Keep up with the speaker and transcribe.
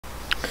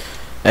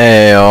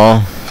Hey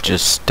all,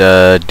 just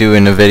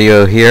doing a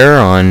video here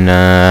on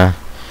that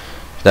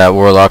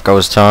Warlock I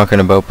was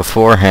talking about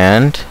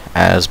beforehand,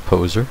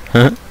 Azposer.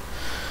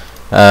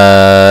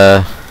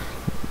 uh,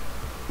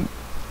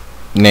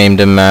 Named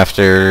him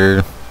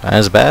after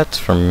Azbat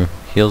from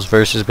Heels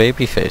vs.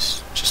 Babyface,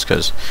 just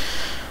 'cause,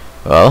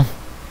 well,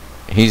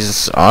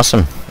 he's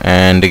awesome.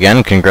 And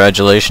again,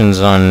 congratulations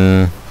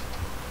on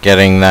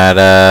getting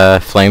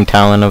that flame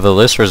talent of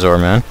Alyss Resort,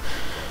 man.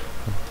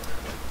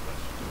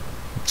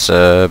 It's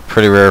a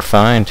pretty rare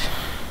find.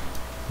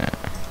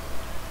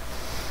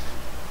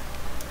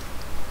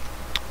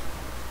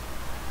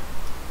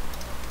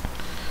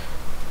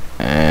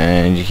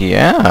 And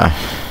yeah.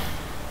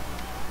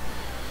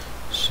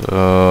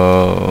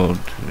 So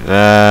do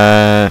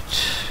that.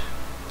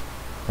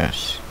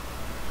 Yes.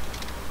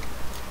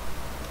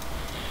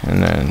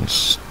 And then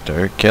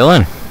start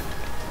killing.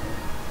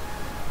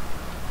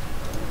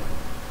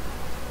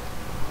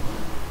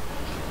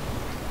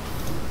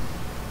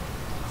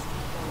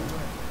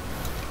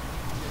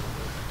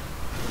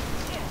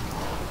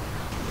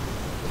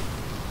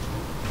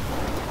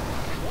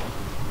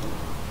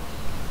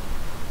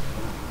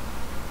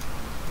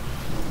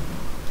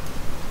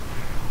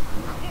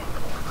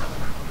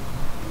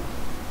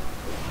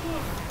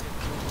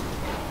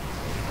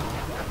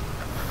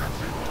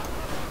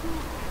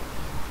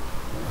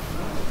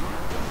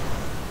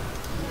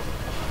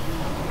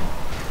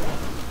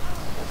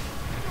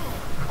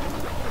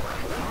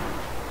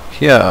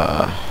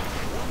 Yeah.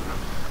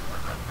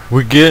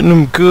 We're getting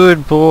them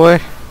good, boy.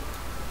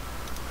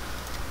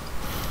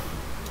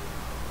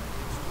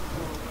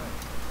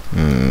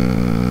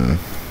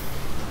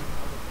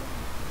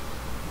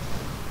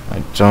 I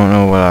don't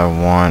know what I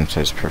want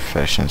as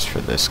professions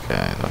for this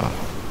guy, though.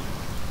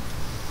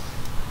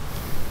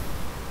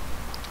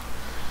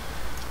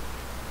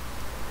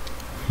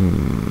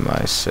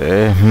 I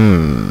say,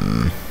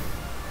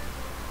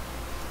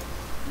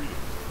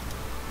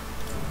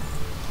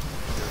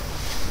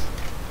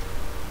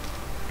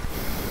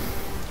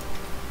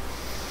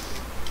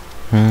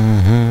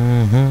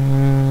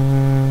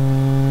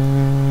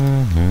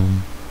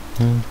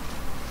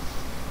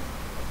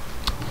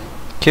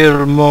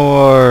 Kill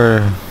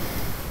more.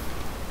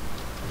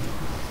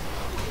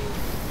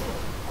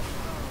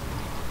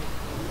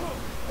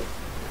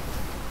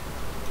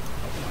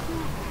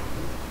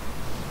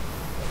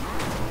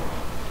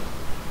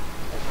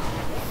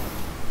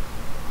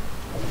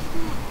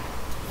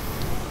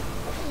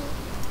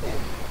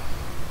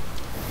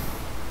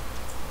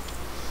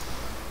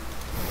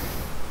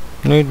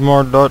 Need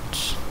more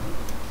dots.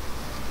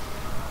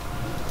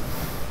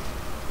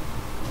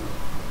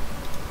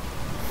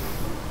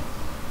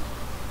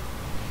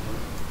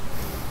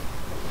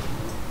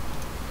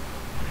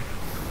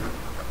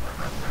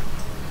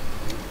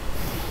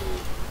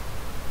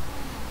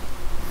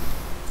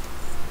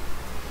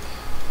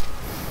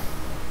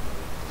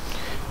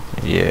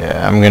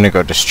 Yeah, I'm gonna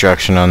go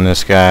destruction on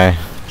this guy,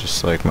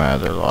 just like my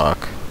other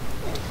lock.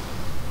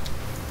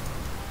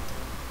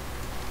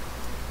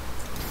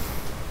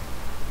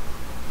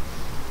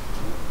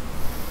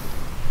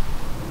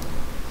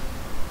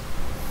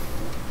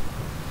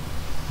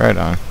 Right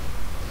on.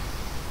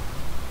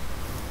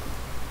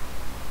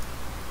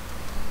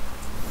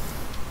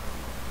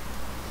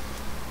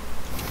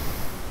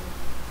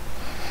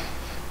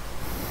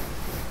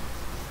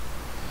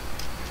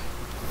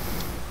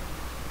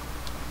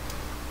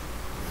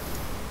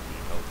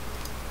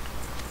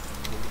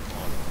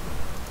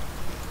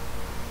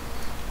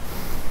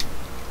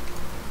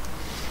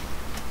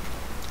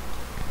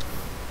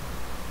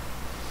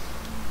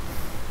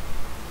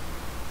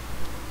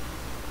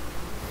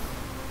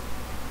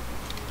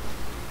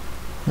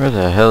 Where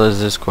the hell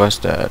is this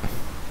quest at?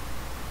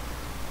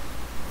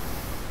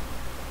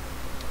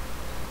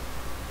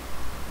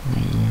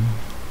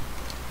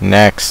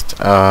 Next.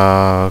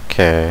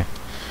 Okay.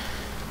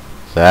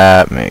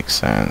 That makes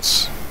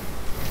sense.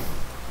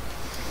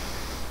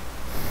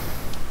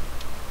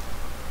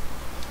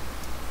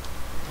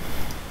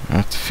 I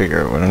have to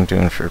figure out what I'm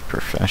doing for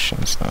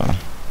professions, though.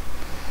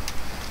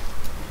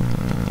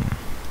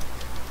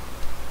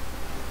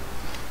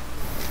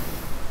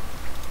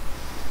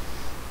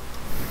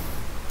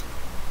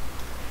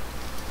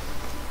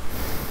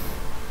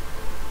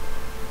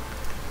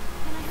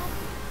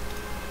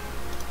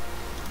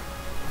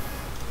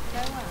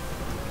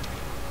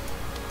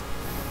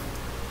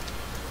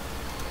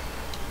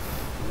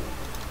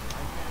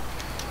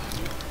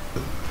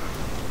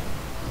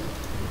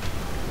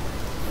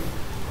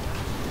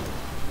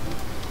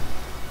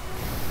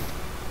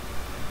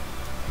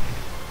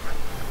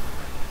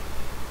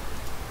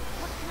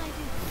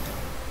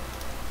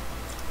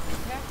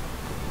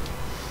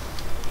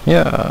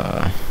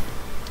 Yeah.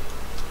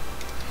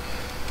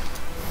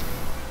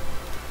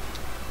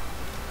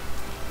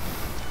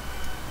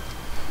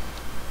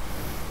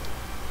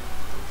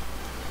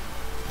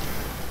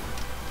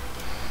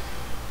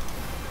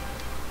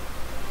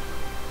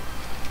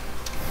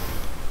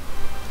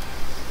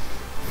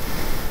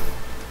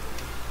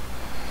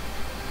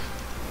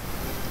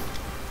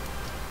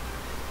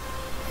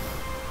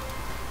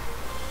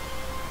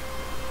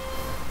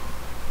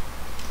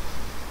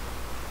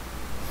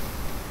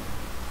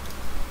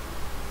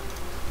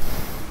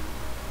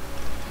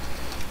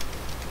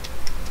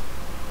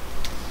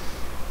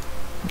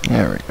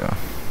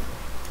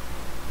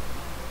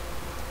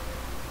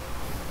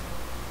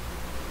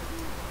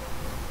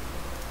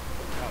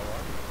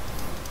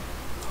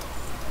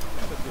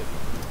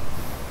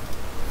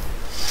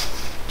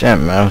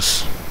 Damn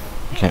mouse.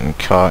 Getting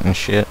caught and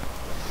shit.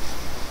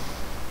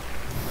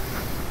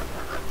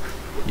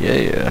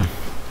 Yeah.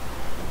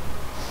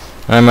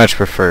 I much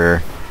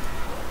prefer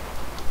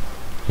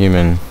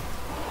human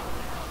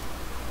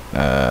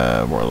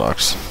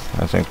warlocks.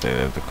 I think they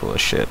have the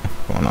coolest shit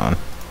going on.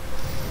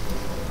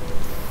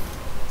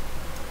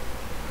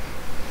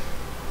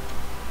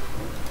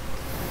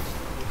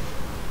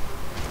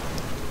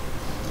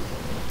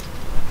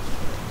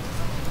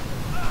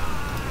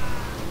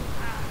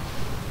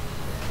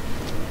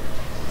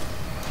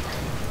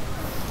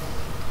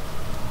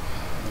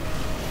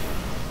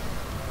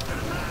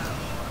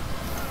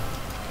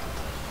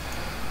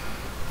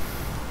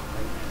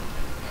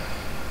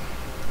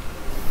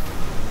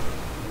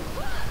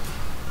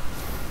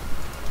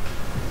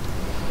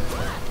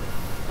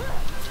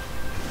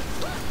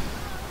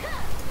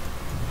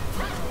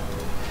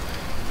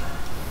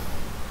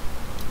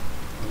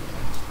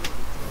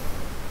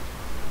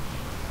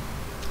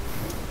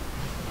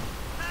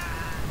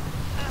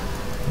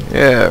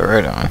 Yeah,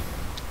 right on.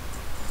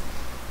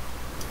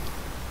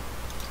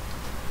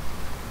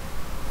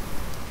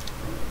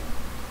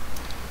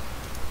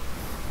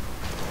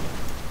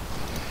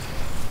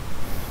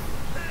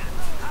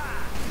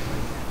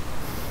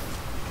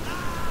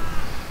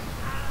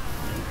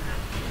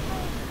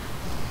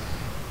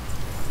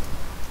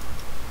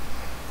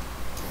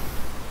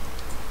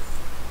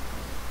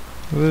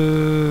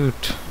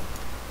 Woot.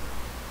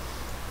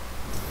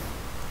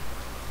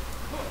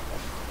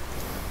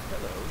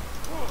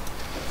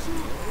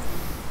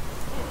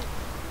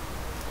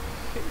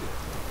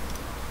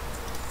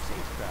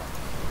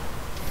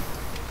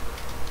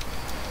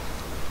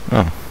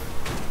 Oh,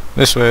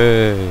 this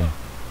way.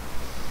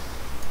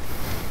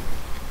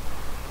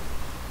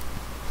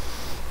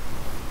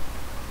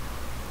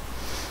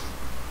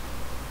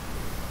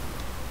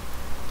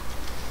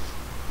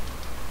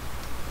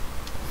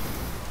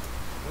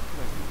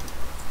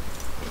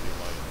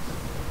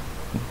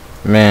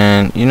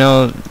 Man, you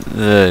know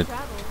the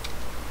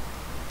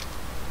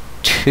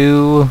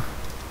two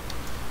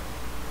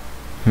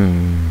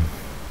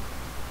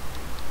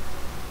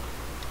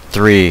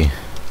three.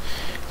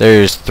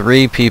 There's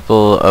 3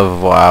 people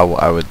of WoW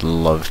I would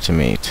love to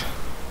meet.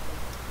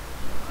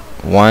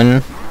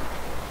 1,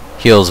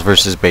 Heals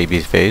versus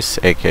Babyface,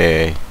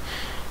 aka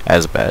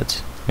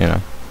Azbat, you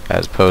know,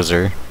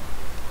 Azposer.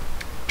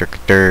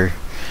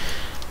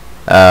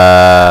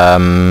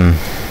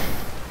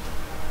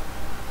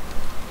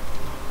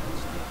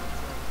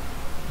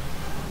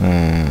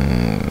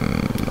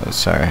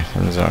 Sorry,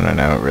 I'm zoning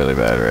out really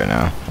bad right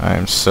now. I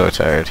am so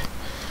tired.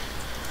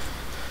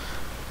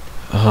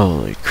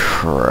 Holy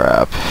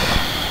crap.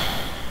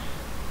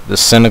 The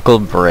Cynical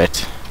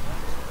Brit.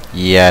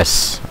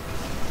 Yes.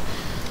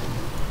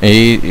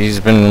 He's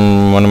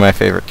been one of my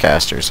favorite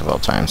casters of all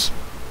times.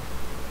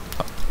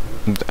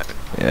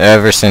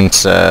 Ever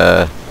since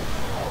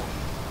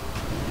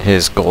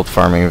his gold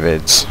farming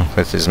vids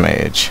with his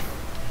mage.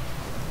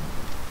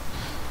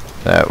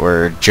 That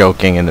were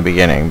joking in the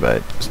beginning,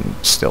 but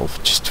still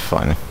just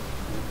fun.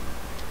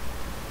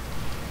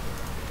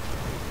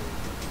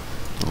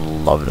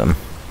 Loved him.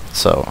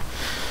 So,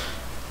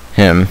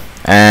 him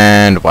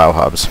and WoW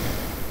Hubs.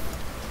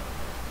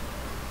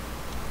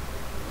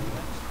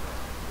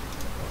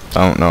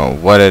 Don't know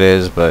what it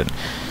is, but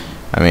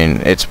I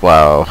mean, it's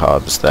WoW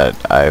Hubs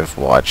that I've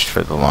watched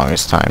for the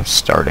longest time,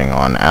 starting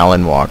on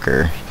Alan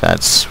Walker.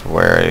 That's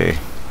where I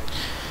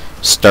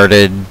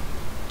started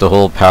the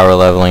whole power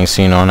leveling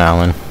scene on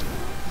Alan.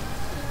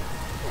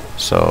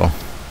 So,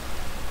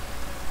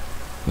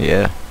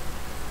 yeah.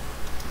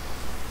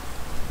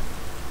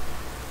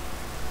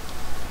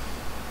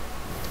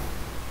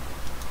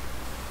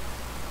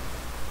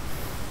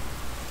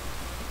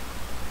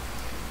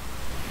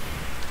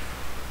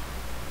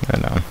 I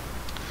know.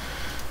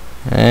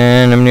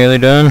 And I'm nearly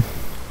done.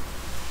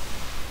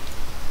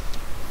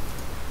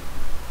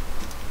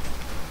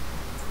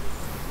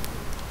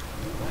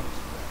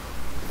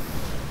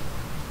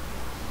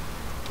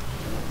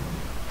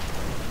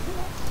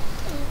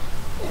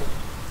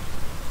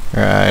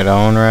 Right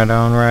on, right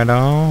on, right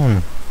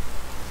on.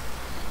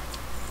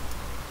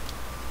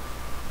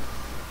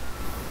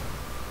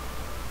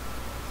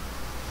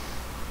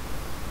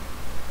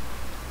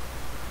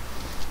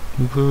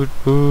 Boot,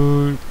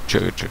 boot.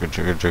 Chugga, chugga,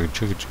 chugga, chugga,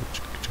 chugga,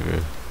 chugga,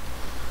 chugga.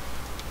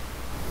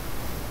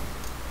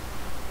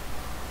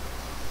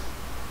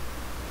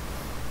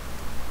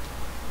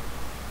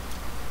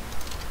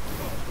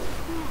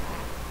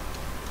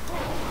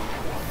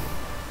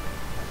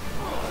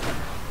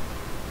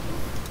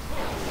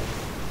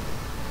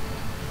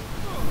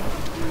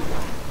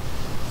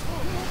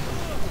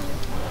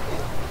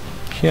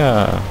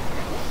 Yeah.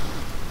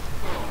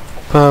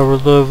 Power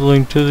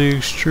leveling to the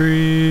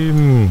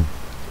extreme.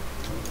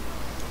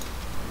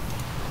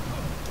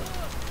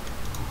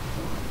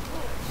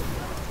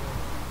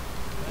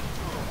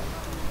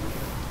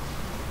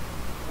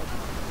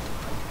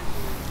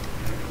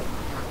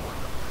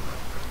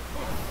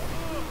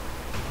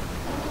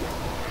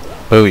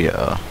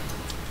 Booyah.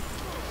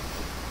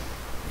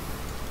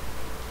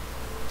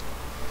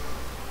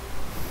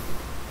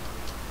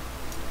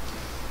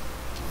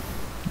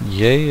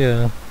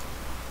 Yeah.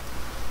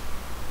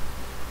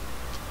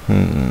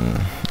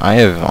 I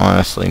have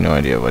honestly no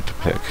idea what to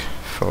pick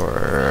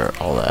for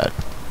all that.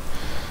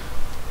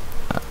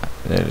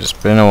 It's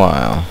been a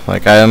while.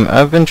 Like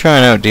I've been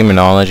trying out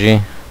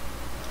demonology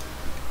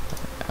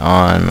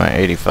on my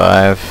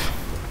 85.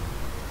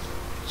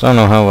 So I don't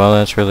know how well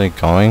that's really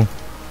going.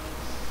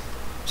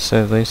 To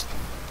say the least.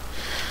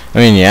 I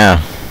mean,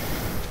 yeah.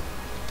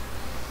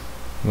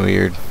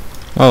 Weird.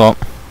 Oh well.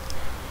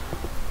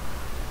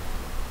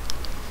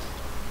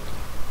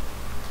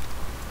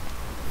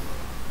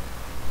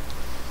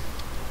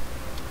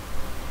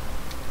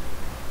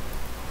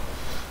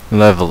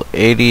 Level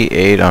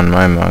 88 on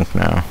my monk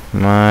now.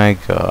 My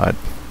god.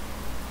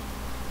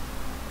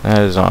 That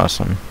is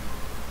awesome.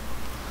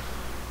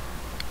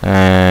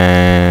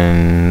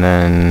 And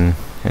then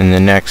in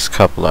the next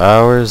couple of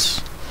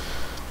hours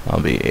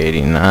I'll be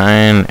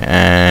 89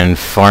 and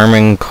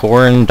farming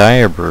corn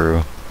dire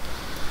brew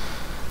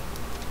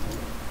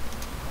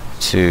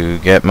to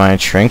get my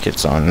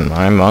trinkets on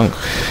my monk.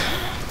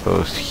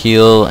 Both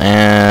heal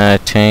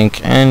and tank,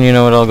 and you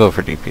know what, I'll go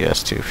for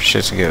DPS too, for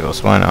shits and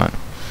giggles, why not?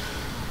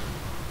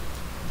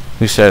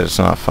 Who said it's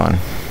not fun?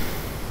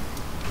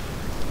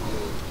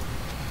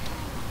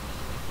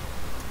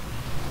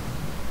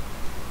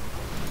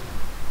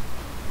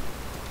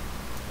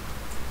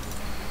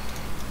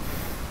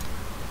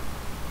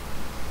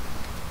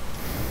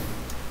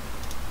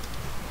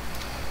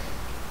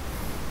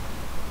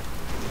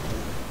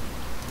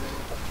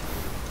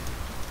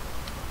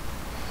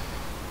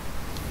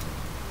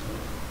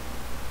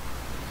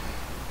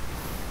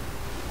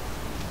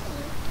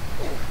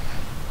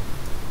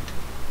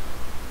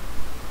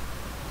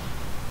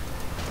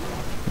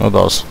 No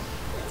balls.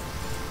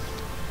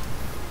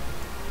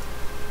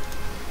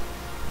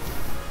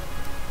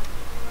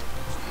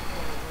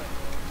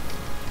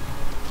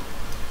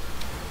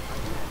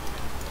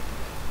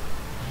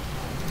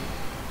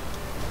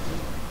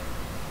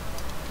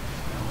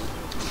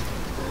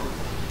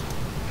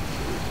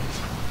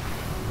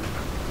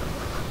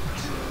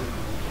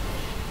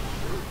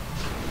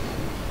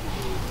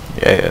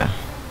 Yeah.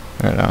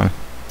 Right on.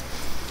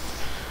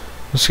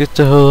 Let's get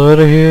the hell out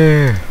of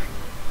here.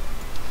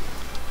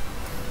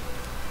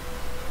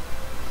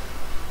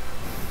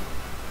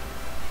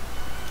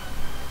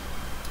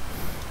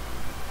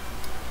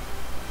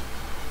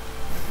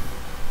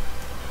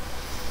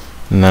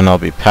 And then I'll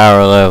be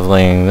power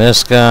leveling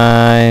this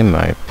guy,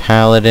 my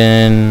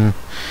paladin,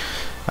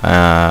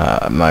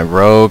 my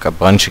rogue, a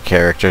bunch of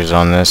characters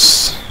on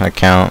this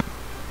account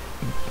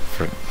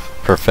for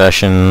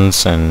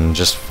professions and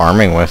just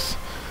farming with.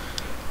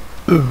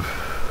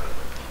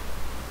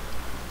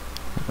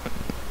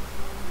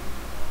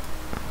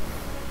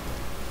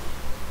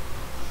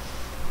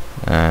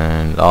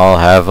 And I'll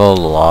have a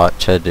lot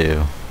to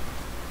do.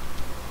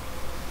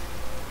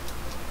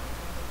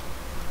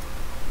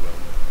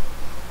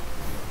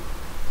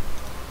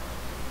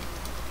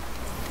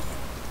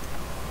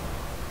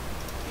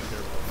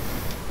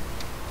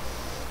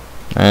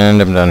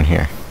 And I'm done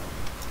here.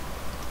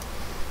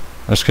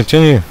 Let's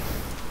continue.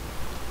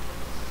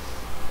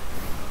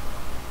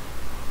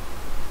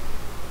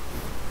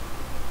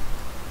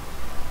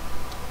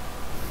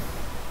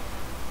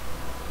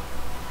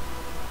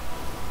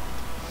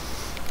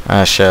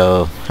 I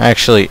shall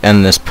actually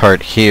end this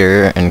part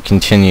here and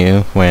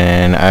continue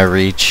when I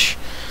reach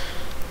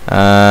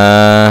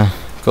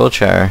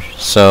Goldshire.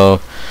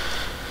 So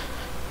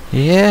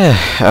yeah,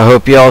 I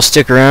hope you all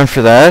stick around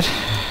for that.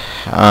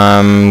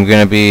 I'm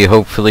gonna be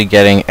hopefully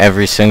getting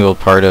every single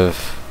part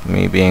of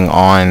me being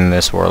on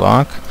this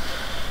Warlock,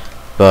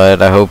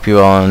 but I hope you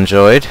all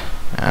enjoyed.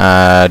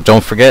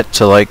 Don't forget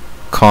to like,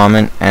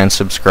 comment, and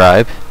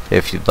subscribe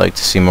if you'd like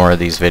to see more of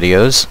these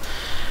videos,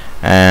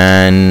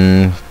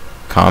 and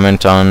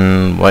comment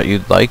on what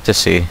you'd like to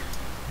see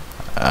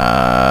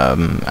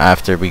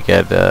after we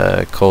get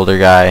a colder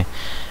guy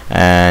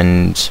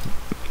and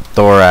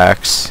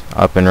thorax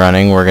up and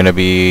running. We're gonna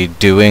be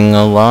doing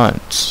a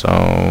lot,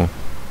 so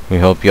we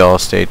hope you all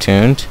stay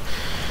tuned.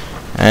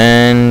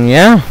 And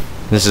yeah,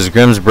 this is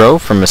Grimm's Bro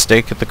from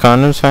Mistake at the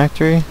Condoms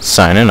Factory,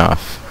 signing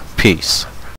off. Peace.